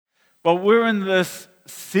Well, we're in this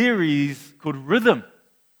series called Rhythm.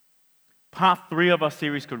 Part 3 of our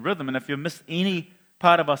series called Rhythm. And if you missed any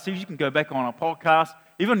part of our series, you can go back on our podcast,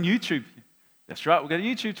 even on YouTube. That's right, we've got a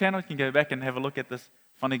YouTube channel. You can go back and have a look at this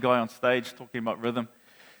funny guy on stage talking about rhythm.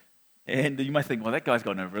 And you might think, well, that guy's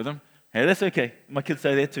got no rhythm. Hey, that's okay. My kids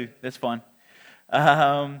say that too. That's fine.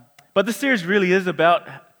 But this series really is about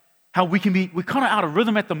how we're kind of out of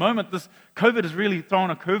rhythm at the moment. This COVID has really thrown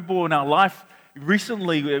a curveball in our life.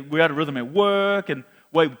 Recently, we're out of rhythm at work, and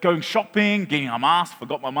we're going shopping, getting our mask,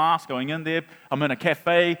 forgot my mask, going in there. I'm in a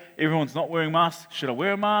cafe, everyone's not wearing masks. Should I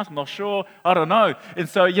wear a mask? I'm not sure. I don't know. And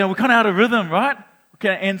so, we're kind of out of rhythm, right?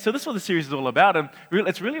 Okay, and so this is what the series is all about. And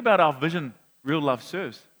it's really about our vision, Real Love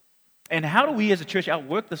Serves. And how do we as a church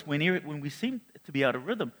outwork this when we seem to be out of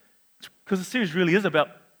rhythm? Because the series really is about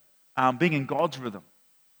being in God's rhythm.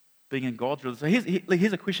 Being in God's rhythm. So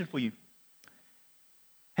here's a question for you.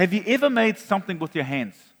 Have you ever made something with your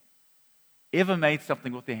hands? Ever made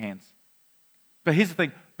something with your hands? But here's the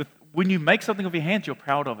thing. When you make something with your hands, you're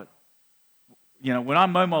proud of it. When I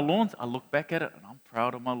mow my lawns, I look back at it and I'm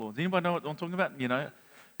proud of my lawns. Anybody know what I'm talking about?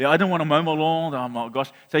 I don't want to mow my lawn. Oh my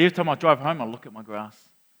gosh. So every time I drive home, I look at my grass.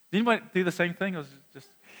 Did anybody do the same thing?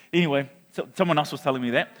 Anyway, someone else was telling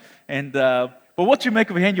me that. And but what you make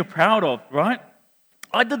with your hand, you're proud of, right?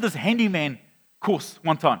 I did this handyman course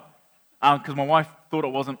one time because my wife thought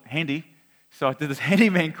it wasn't handy. So I did this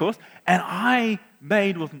handyman course, and I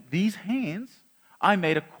made, with these hands, I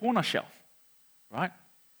made a corner shelf, right?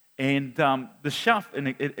 And the shelf, and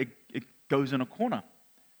it goes in a corner.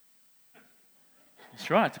 That's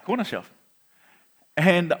right, it's a corner shelf.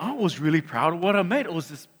 And I was really proud of what I made. It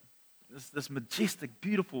was this majestic,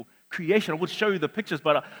 beautiful creation. I would show you the pictures,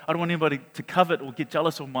 but I don't want anybody to covet or get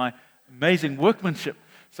jealous of my amazing workmanship.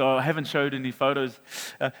 So I haven't showed any photos.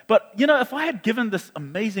 But, if I had given this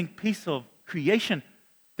amazing piece of creation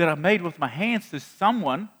that I made with my hands to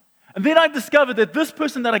someone, and then I discovered that this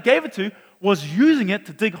person that I gave it to was using it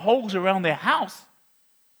to dig holes around their house,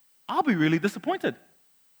 I'll be really disappointed.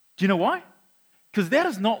 Do you know why? Because that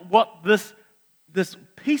is not what this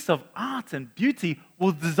piece of art and beauty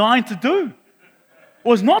was designed to do. It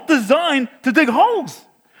was not designed to dig holes.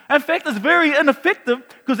 In fact, it's very ineffective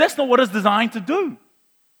because that's not what it's designed to do.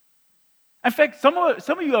 In fact, some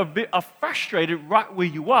of you are frustrated right where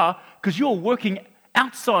you are because you're working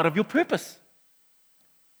outside of your purpose.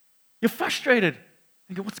 You're frustrated.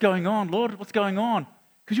 Thinking, what's going on, Lord? What's going on?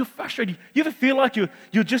 Because you're frustrated. You ever feel like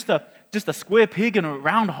you're just a square peg in a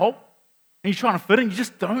round hole? And you're trying to fit in, you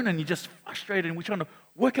just don't, and you're just frustrated, and we're trying to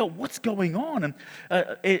work out what's going on.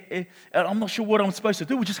 And I'm not sure what I'm supposed to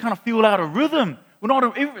do. We just kind of feel out of rhythm.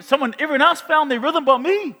 Everyone else found their rhythm but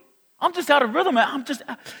me. I'm just out of rhythm. I'm just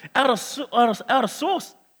out of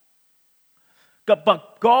source.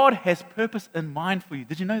 But God has purpose in mind for you.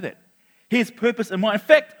 Did you know that? He has purpose in mind. In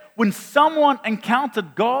fact, when someone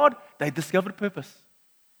encountered God, they discovered purpose.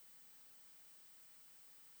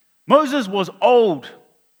 Moses was old.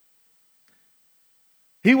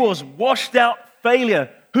 He was washed out failure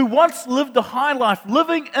who once lived a high life,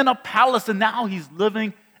 living in a palace, and now he's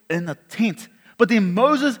living in a tent. But then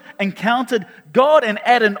Moses encountered God, and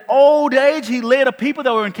at an old age, he led a people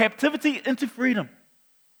that were in captivity into freedom.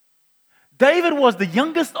 David was the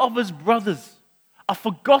youngest of his brothers, a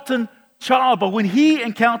forgotten child. But when he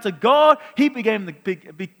encountered God, he became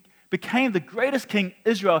the greatest king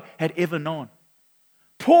Israel had ever known.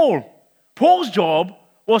 Paul's job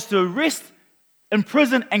was to arrest,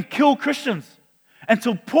 imprison, and kill Christians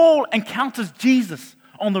until Paul encounters Jesus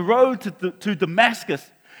on the road to Damascus.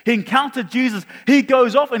 He encountered Jesus. He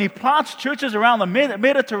goes off and he plants churches around the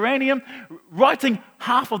Mediterranean, writing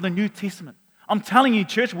half of the New Testament. I'm telling you,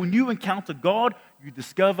 church, when you encounter God, you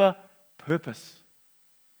discover purpose.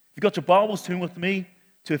 If you've got your Bibles, turn with me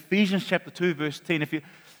to Ephesians chapter 2, verse 10. If you're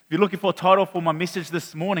looking for a title for my message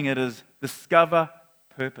this morning, it is Discover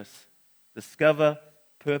Purpose. Discover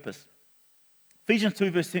Purpose. Ephesians 2,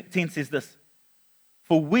 verse 10 says this: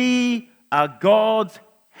 For we are God's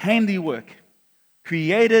handiwork,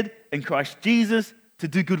 created in Christ Jesus to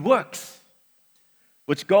do good works,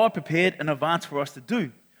 which God prepared in advance for us to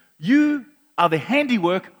do. You are the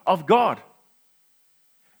handiwork of God.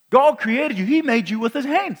 God created you. He made you with His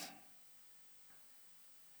hands.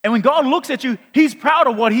 And when God looks at you, He's proud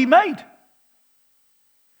of what He made.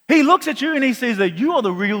 He looks at you and He says that you are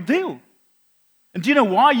the real deal. And do you know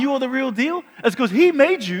why you are the real deal? It's because He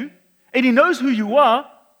made you and He knows who you are.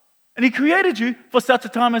 And He created you for such a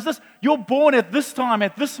time as this. You're born at this time,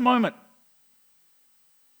 at this moment,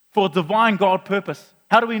 for a divine God purpose.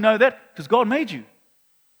 How do we know that? Because God made you.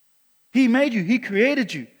 He made you. He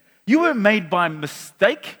created you. You weren't made by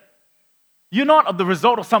mistake. You're not the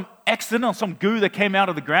result of some accident or some goo that came out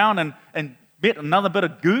of the ground and bit another bit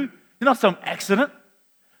of goo. You're not some accident.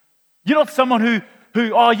 You're not someone who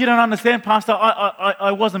oh, you don't understand, Pastor,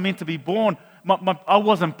 I wasn't meant to be born. I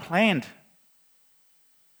wasn't planned.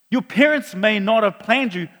 Your parents may not have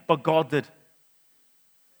planned you, but God did.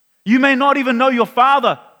 You may not even know your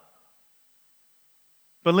father.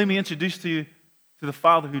 But let me introduce to you to the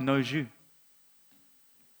Father who knows you.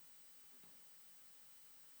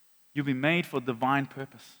 You'll be made for divine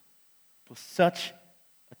purpose, for such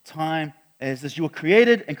a time as this. You were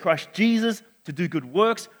created in Christ Jesus to do good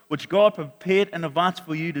works, which God prepared in advance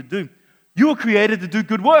for you to do. You were created to do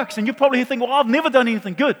good works, and you're probably thinking, well, I've never done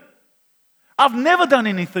anything good. I've never done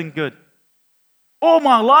anything good. All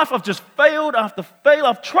my life, I've just failed after fail.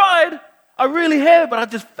 I've tried. I really have, but I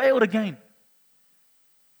just failed again.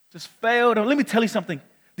 Just failed. And let me tell you something.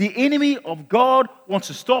 The enemy of God wants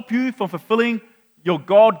to stop you from fulfilling your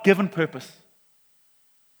God-given purpose.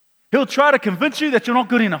 He'll try to convince you that you're not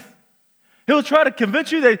good enough. He'll try to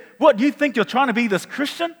convince you that what you think you're trying to be this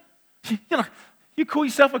Christian. You call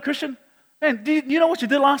yourself a Christian? Man, do you know what you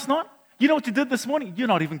did last night? You know what you did this morning? You're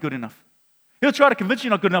not even good enough. He'll try to convince you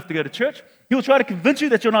you're not good enough to go to church. He'll try to convince you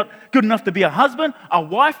that you're not good enough to be a husband, a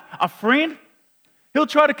wife, a friend. He'll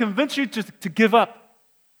try to convince you to give up.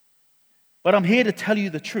 But I'm here to tell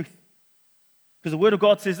you the truth. Because the Word of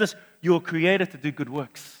God says this, you're created to do good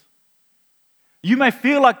works. You may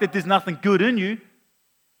feel like that there's nothing good in you,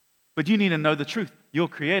 but you need to know the truth. You're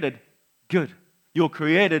created good. You're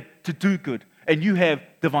created to do good. And you have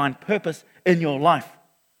divine purpose in your life.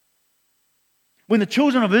 When the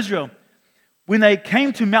children of Israel, when they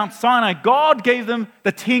came to Mount Sinai, God gave them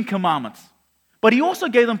the 10 Commandments. But He also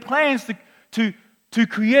gave them plans to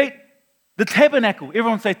create the tabernacle.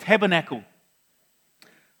 Everyone say tabernacle.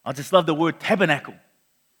 I just love the word tabernacle.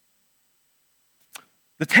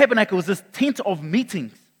 The tabernacle is this tent of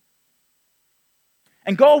meetings.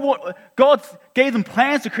 And God gave them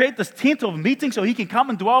plans to create this tent of meetings so He can come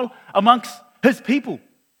and dwell amongst His people.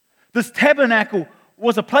 This tabernacle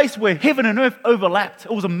was a place where heaven and earth overlapped.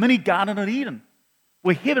 It was a mini Garden of Eden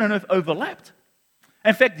where heaven and earth overlapped.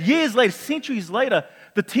 In fact, years later, centuries later,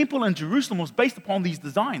 the temple in Jerusalem was based upon these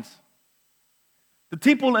designs. The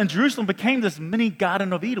temple in Jerusalem became this mini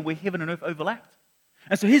Garden of Eden where heaven and earth overlapped.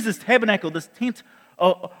 And so here's this tabernacle, this tent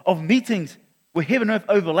of meetings where heaven and earth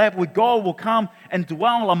overlap, where God will come and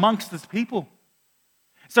dwell amongst His people.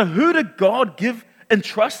 So who did God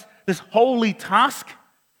entrust this holy task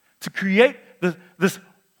to create this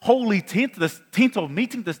holy tent, this tent of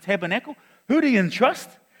meeting, this tabernacle? Who did He entrust?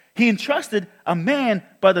 He entrusted a man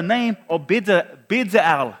by the name of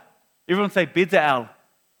Bezalel. Everyone say Bezalel.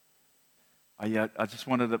 Oh yeah, I just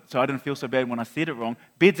wanted to, so I didn't feel so bad when I said it wrong.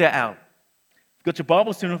 Bezalel. You've got your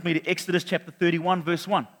Bibles, turn with me to Exodus chapter 31, verse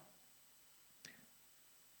 1.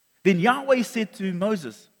 Then Yahweh said to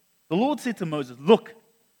Moses, the Lord said to Moses, look,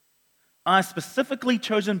 I specifically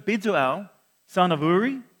chosen Bezalel, son of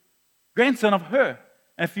Uri, grandson of Hur.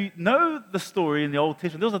 And if you know the story in the Old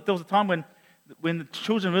Testament, there was a time when the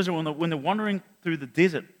children of Israel, when they're wandering through the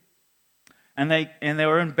desert, and they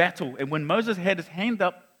were in battle, and when Moses had his hand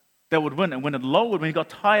up, they would win. And when it lowered, when he got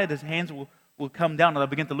tired, his hands will come down and they'll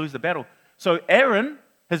begin to lose the battle. So Aaron,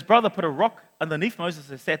 his brother, put a rock underneath Moses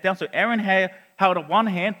and sat down. So Aaron held up one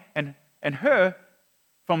hand and Hur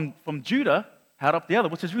from Judah held up the other,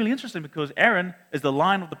 which is really interesting because Aaron is the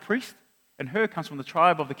line of the priest and Hur comes from the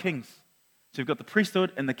tribe of the kings. So you've got the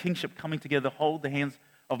priesthood and the kingship coming together, hold the hands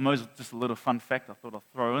of Moses. Just a little fun fact I thought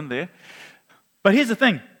I'd throw in there. But here's the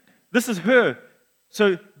thing. This is Hur.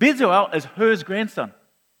 So Bezalel is Hur's grandson.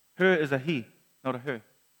 Hur is a he, not a her.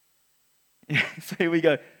 So here we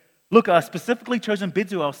go. Look, I specifically chosen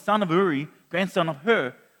Bezalel, son of Uri, grandson of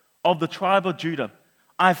Hur, of the tribe of Judah.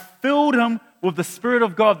 I filled him with the Spirit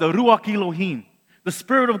of God, the Ruach Elohim. The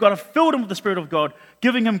Spirit of God, I filled him with the Spirit of God,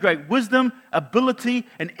 giving him great wisdom, ability,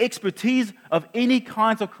 and expertise of any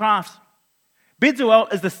kinds of crafts.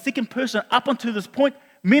 Bezalel is the second person up until this point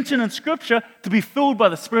mentioned in Scripture to be filled by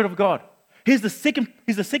the Spirit of God. He's the second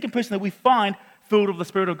person that we find filled with the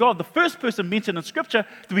Spirit of God. The first person mentioned in Scripture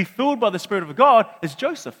to be filled by the Spirit of God is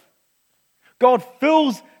Joseph. God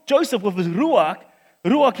fills Joseph with his Ruach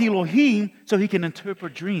Elohim, so he can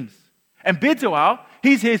interpret dreams. And Bezalel,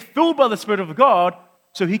 he's filled by the Spirit of God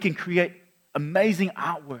so he can create amazing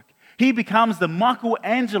artwork. He becomes the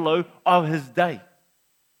Michelangelo of his day.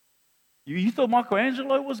 You thought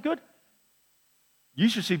Michelangelo was good? You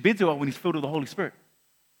should see Bezalel when he's filled with the Holy Spirit.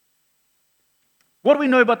 What do we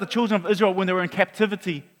know about the children of Israel when they were in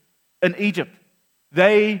captivity in Egypt?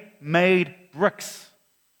 They made bricks.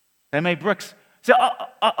 They made bricks. So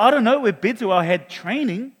I don't know where Bezalel had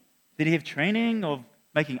training Did he have training of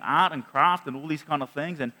making art and craft and all these kind of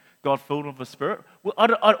things, and God filled him with the Spirit? Well,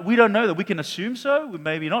 we don't know that. We can assume so,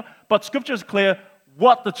 maybe not. But Scripture is clear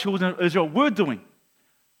what the children of Israel were doing.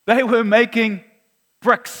 They were making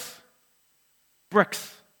bricks.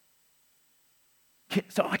 Bricks.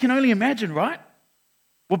 So I can only imagine, right?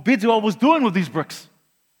 What Bezalel was doing with these bricks.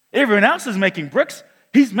 Everyone else is making bricks.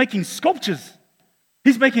 He's making sculptures.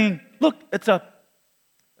 He's making, look, it's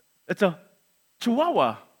a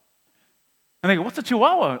chihuahua. And they go, what's a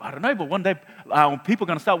chihuahua? I don't know, but one day people are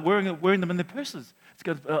going to start wearing them in their purses.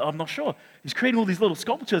 I'm not sure. He's creating all these little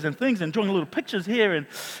sculptures and things and drawing little pictures here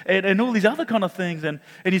and all these other kind of things. And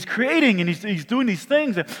he's creating and he's doing these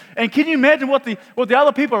things. And can you imagine what the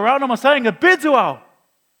other people around him are saying? Bezalel,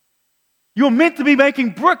 you're meant to be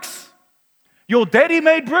making bricks. Your daddy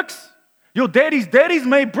made bricks. Your daddy's daddies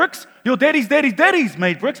made bricks. Your daddy's daddy's daddies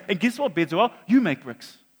made bricks. And guess what, Bezalel? You make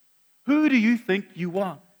bricks. Who do you think you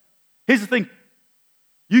are? Here's the thing.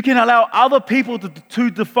 You can allow other people to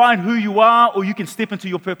define who you are, or you can step into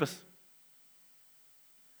your purpose.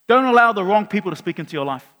 Don't allow the wrong people to speak into your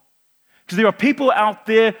life. Because there are people out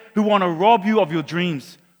there who want to rob you of your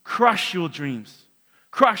dreams, crush your dreams,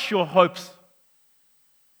 crush your hopes.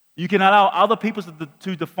 You can allow other people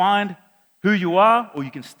to define who you are, or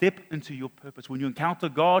you can step into your purpose. When you encounter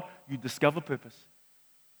God, you discover purpose.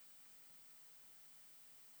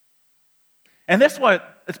 And that's why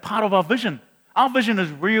it's part of our vision. Our vision is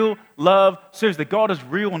real love, serves that God is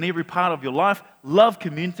real in every part of your life. Love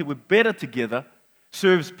community, we're better together,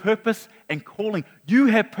 serves purpose and calling. You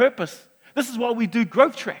have purpose. This is why we do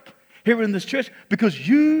Growth Track here in this church, because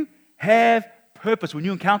you have purpose. When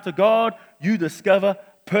you encounter God, you discover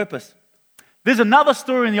purpose. There's another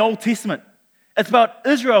story in the Old Testament. It's about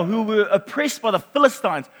Israel who were oppressed by the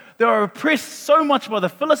Philistines. They were oppressed so much by the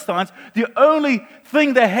Philistines, the only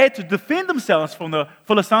thing they had to defend themselves from the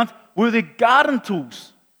Philistines were their garden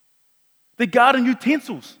tools, their garden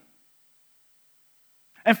utensils.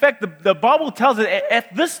 In fact, the Bible tells us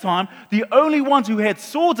at this time, the only ones who had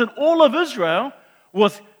swords in all of Israel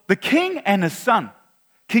was the king and his son.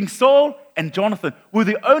 King Saul and Jonathan were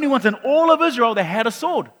the only ones in all of Israel that had a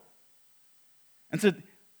sword. And so,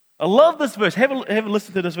 I love this verse. Have a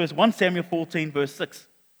listen to this verse, 1 Samuel 14, verse 6.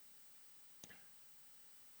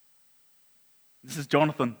 This is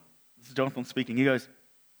Jonathan speaking. He goes,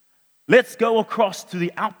 let's go across to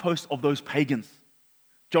the outpost of those pagans.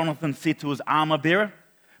 Jonathan said to his armor bearer,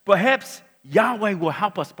 perhaps Yahweh will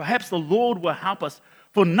help us. Perhaps the Lord will help us.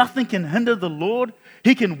 For nothing can hinder the Lord.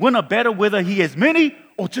 He can win a battle whether he has many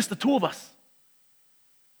or just the two of us.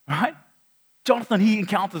 Right? Jonathan, he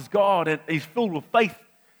encounters God and he's filled with faith.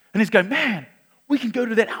 And he's going, man, we can go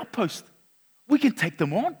to that outpost. We can take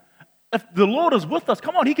them on. If the Lord is with us,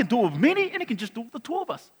 come on, he can do it with many and he can just do it with the two of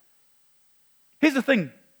us. Here's the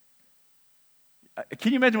thing.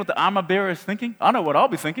 Can you imagine what the armor bearer is thinking? I know what I'll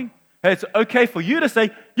be thinking. Hey, it's okay for you to say,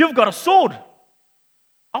 you've got a sword.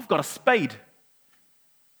 I've got a spade.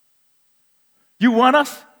 You want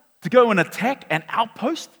us to go and attack an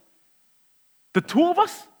outpost? The two of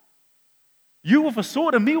us? You with a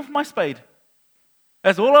sword and me with my spade.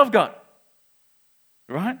 That's all I've got.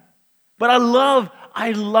 Right? But I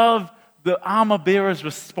love the armor bearer's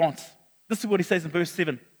response. This is what he says in verse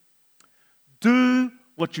 7. Do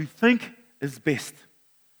what you think is best.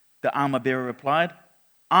 The armor bearer replied,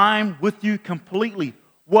 I'm with you completely.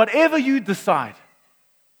 Whatever you decide.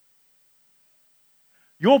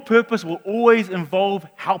 Your purpose will always involve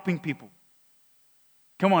helping people.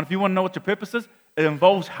 Come on, if you want to know what your purpose is, it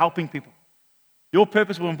involves helping people. Your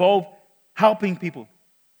purpose will involve helping people.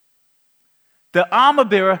 The armor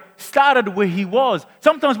bearer started where he was.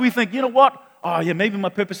 Sometimes we think, you know what? Oh, yeah, maybe my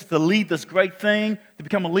purpose is to lead this great thing, to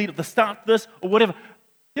become a leader, to start this, or whatever.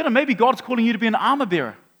 You know, maybe God's calling you to be an armor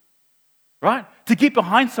bearer, right? To get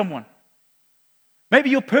behind someone. Maybe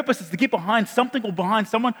your purpose is to get behind something or behind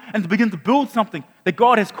someone and to begin to build something that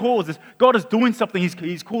God has caused. God is doing something.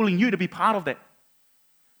 He's calling you to be part of that.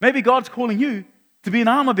 Maybe God's calling you to be an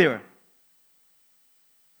armor bearer.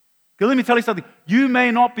 Because let me tell you something. You may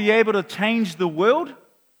not be able to change the world,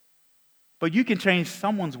 but you can change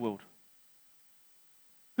someone's world.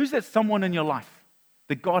 Who's that someone in your life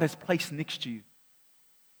that God has placed next to you?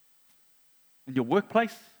 In your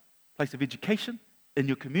workplace, place of education, in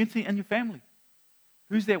your community, and your family.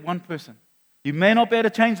 Who's that one person? You may not be able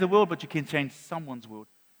to change the world, but you can change someone's world.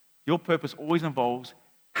 Your purpose always involves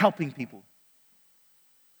helping people.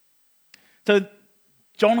 So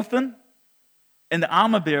Jonathan and the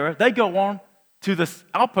armor bearer, they go on to this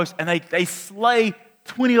outpost and they slay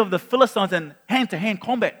 20 of the Philistines in hand-to-hand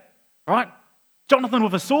combat. Right? Jonathan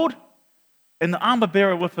with a sword and the armor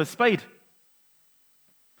bearer with a spade.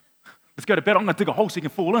 Let's go to battle. I'm going to dig a hole so you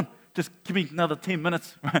can fall in. Just give me another 10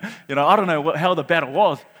 minutes. I don't know how the battle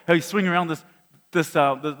was. How you swing around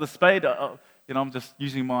the spade. I'm just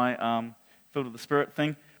using my filled with the Spirit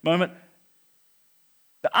thing moment.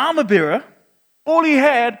 The armor bearer, all he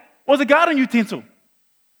had was a garden utensil.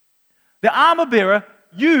 The armor bearer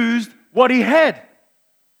used what he had.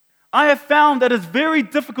 I have found that it's very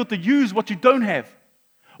difficult to use what you don't have.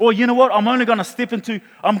 Or you know what? I'm going to step into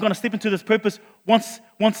this purpose once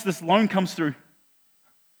this loan comes through.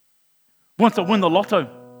 Once I win the lotto.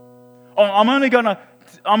 Or I'm only going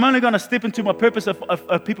to step into my purpose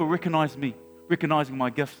if people recognize me, recognizing my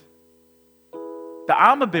gifts. The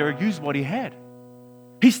armor bearer used what he had.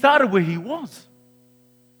 He started where he was.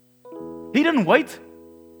 He didn't wait.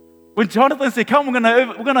 When Jonathan said, "Come, we're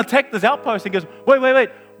going to attack this outpost," he goes,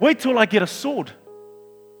 "Wait till I get a sword,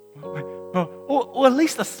 or at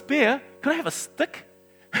least a spear. Can I have a stick?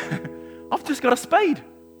 I've just got a spade."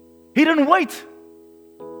 He didn't wait.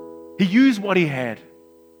 He used what he had.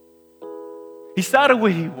 He started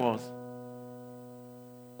where he was.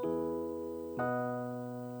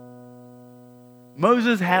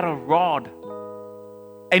 Moses had a rod,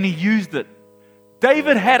 and he used it.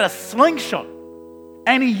 David had a slingshot,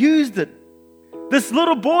 and he used it. This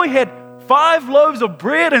little boy had 5 loaves of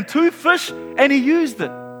bread and 2 fish, and he used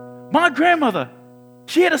it. My grandmother,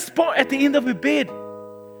 she had a spot at the end of her bed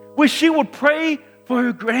where she would pray for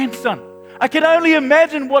her grandson. I can only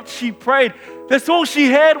imagine what she prayed. That's all she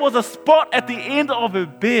had was a spot at the end of her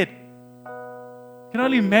bed. I can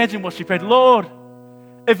only imagine what she prayed. Lord,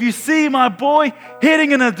 if you see my boy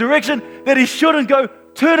heading in a direction that he shouldn't go,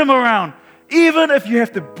 turn him around. Even if you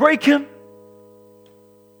have to break him,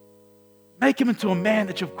 make him into a man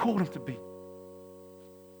that you've called him to be.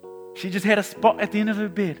 She just had a spot at the end of her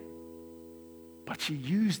bed, but she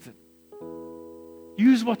used it.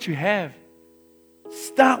 Use what you have.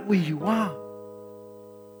 Start where you are.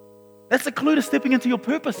 That's the clue to stepping into your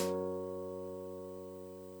purpose.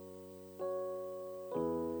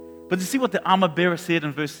 But you see what the armor bearer said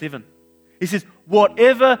in verse 7? He says,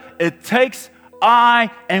 "Whatever it takes, I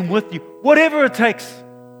am with you." Whatever it takes.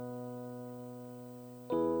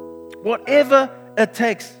 Whatever it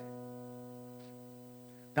takes.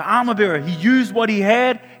 The armor bearer, he used what he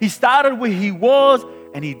had, he started where he was,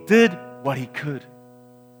 and he did what he could.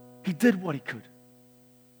 He did what he could.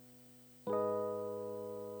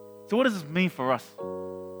 So what does this mean for us?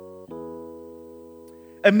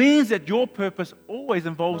 It means that your purpose always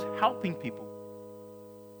involves helping people.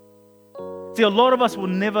 See, a lot of us will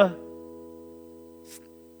never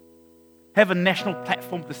have a national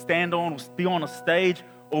platform to stand on, or be on a stage,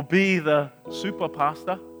 or be the super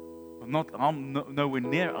pastor. I'm nowhere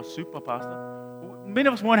near a super pastor. Many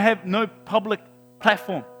of us won't have no public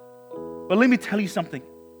platform. But let me tell you something.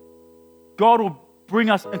 God will bring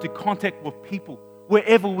us into contact with people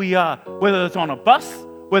wherever we are, whether it's on a bus,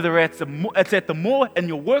 whether it's at the mall, in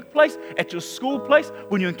your workplace, at your school place.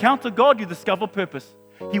 When you encounter God, you discover purpose.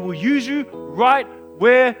 He will use you right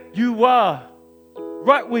where you are.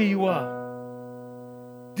 Right where you are.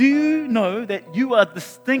 Do you know that you are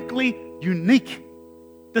distinctly unique?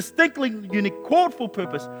 Distinctly unique, called for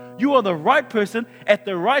purpose. You are the right person at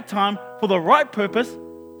the right time for the right purpose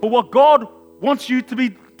for what God wants you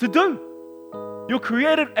to do. You're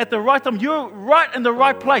created at the right time. You're right in the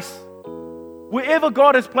right place. Wherever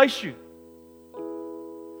God has placed you.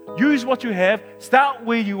 Use what you have, start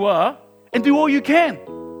where you are, and do all you can.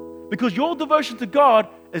 Because your devotion to God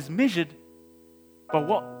is measured by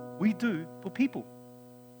what we do for people.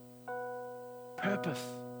 Purpose.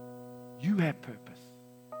 You have purpose.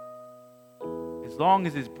 As long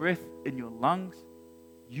as there's breath in your lungs,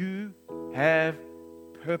 you have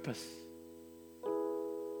purpose.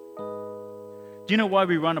 Do you know why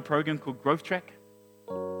we run a program called Growth Track?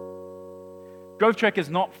 Growth Track is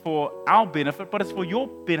not for our benefit, but it's for your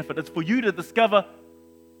benefit. It's for you to discover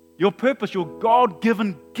your purpose, your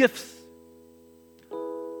God-given gifts.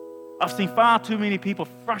 I've seen far too many people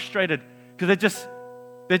frustrated because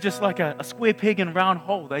they're just like a square peg in a round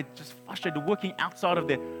hole. They're just frustrated working outside of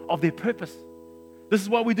their purpose. This is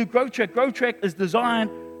why we do Growth Track. Growth Track is designed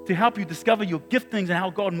to help you discover your giftings and how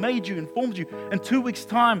God made you and formed you. In 2 weeks'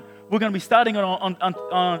 time, we're going to be starting on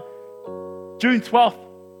June 12th.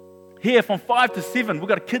 Here from 5 to 7. We've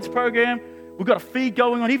got a kids program. We've got a feed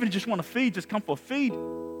going on. Even if you just want to feed, just come for a feed.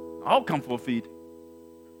 I'll come for a feed.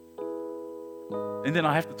 And then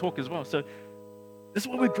I have to talk as well. So this is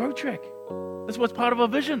why we Growth Track. This is what's part of our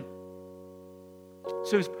vision.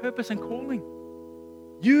 So it's purpose and calling.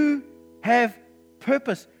 You have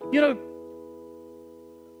purpose. You know,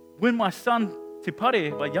 when my son, Te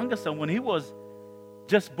Pare, my younger son, when he was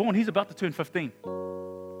just born, he's about to turn 15.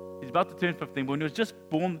 He's about to turn 15. When he was just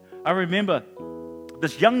born, I remember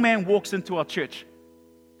this young man walks into our church.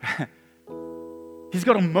 He's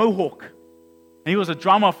got a mohawk. And he was a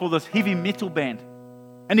drummer for this heavy metal band.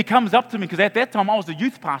 And he comes up to me, because at that time I was the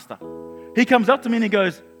youth pastor. He comes up to me and he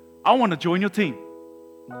goes, I want to join your team.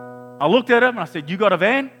 I looked at him and I said, you got a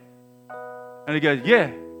van? And he goes,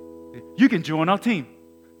 yeah, you can join our team.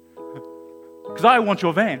 Because I want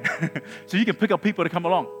your van. So you can pick up people to come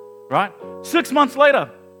along, right? 6 months later,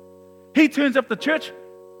 he turns up to church.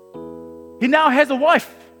 He now has a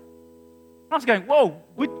wife. I was going, whoa,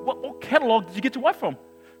 what catalog did you get your wife from?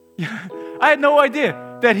 I had no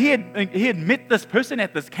idea that he had met this person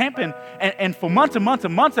at this camp, and for months and months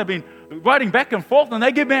and months they've been writing back and forth, and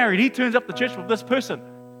they get married. He turns up to church with this person.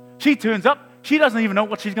 She turns up. She doesn't even know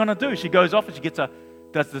what she's going to do. She goes off and she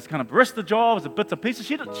does this kind of barista jobs, bits and pieces.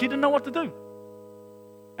 She didn't know what to do.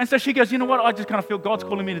 And so she goes, you know what? I just kind of feel God's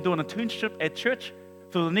calling me to do an internship at church.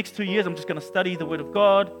 For the next 2 years, I'm just going to study the Word of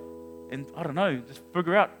God and, I don't know, just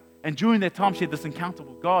figure out. And during that time, she had this encounter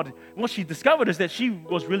with God. And what she discovered is that she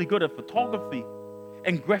was really good at photography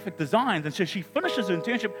and graphic designs. And so she finishes her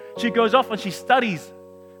internship. She goes off and she studies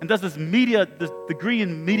and does this degree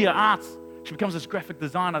in media arts. She becomes this graphic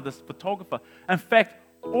designer, this photographer. In fact,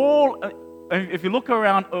 if you look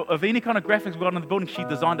around of any kind of graphics we've got in the building, she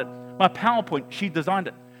designed it. My PowerPoint, she designed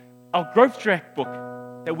it. Our growth track book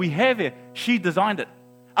that we have here, she designed it.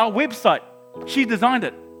 Our website, she designed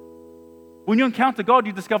it. When you encounter God,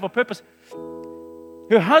 you discover purpose.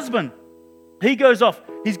 Her husband, he goes off.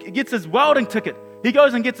 He gets his welding ticket. He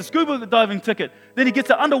goes and gets a scuba diving ticket. Then he gets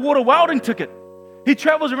an underwater welding ticket. He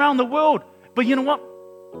travels around the world. But you know what?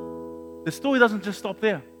 The story doesn't just stop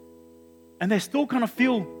there. And they still kind of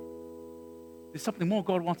feel there's something more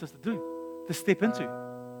God wants us to do, to step into.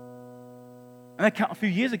 And a few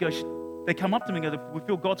years ago, they come up to me and go, we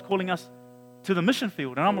feel God's calling us to the mission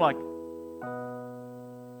field. And I'm like,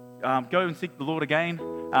 go and seek the Lord again,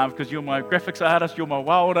 because you're my graphics artist, you're my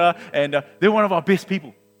welder, and they're one of our best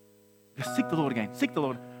people. Just seek the Lord again, seek the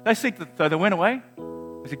Lord. So they went away.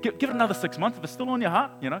 I said, give it another 6 months. If it's still on your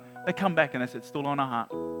heart, they come back and they said, it's still on our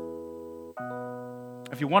heart.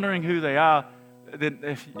 If you're wondering who they are,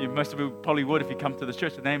 then most of you probably would if you come to the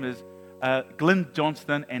church. The name is Glenn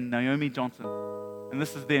Johnston and Naomi Johnson. And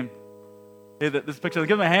this is them. Here, this picture.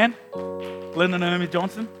 Give them a hand. Glenn and Naomi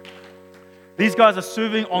Johnson. These guys are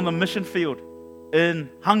serving on the mission field in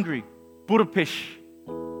Hungary, Budapest.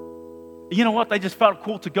 You know what? They just felt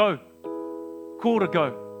called to go. Called to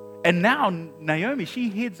go. And now Naomi, she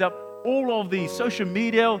heads up all of the social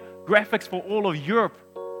media graphics for all of Europe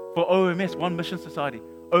for OMS, One Mission Society,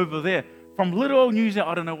 over there. From little old New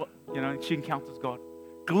Zealand, I don't know what, she encounters God.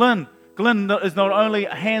 Glenn is not only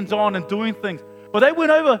hands-on and doing things, but they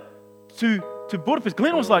went over to Budapest.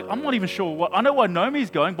 Glenn was like, I'm not even sure I know why Naomi's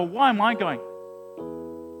going, but why am I going?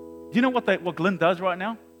 Do you know what Glenn does right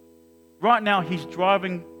now? Right now, he's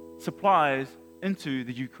driving supplies into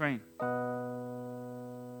the Ukraine.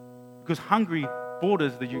 Because Hungary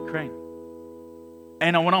borders the Ukraine.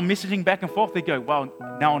 And when I'm messaging back and forth, they go, wow,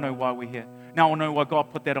 now I know why we're here. Now I know why God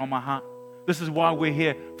put that on my heart. This is why we're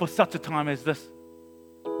here for such a time as this.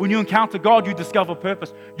 When you encounter God, you discover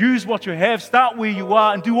purpose. Use what you have, start where you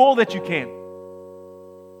are, and do all that you can.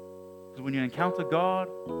 Because when you encounter God,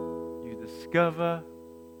 you discover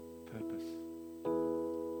purpose.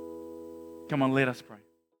 Come on, let us pray.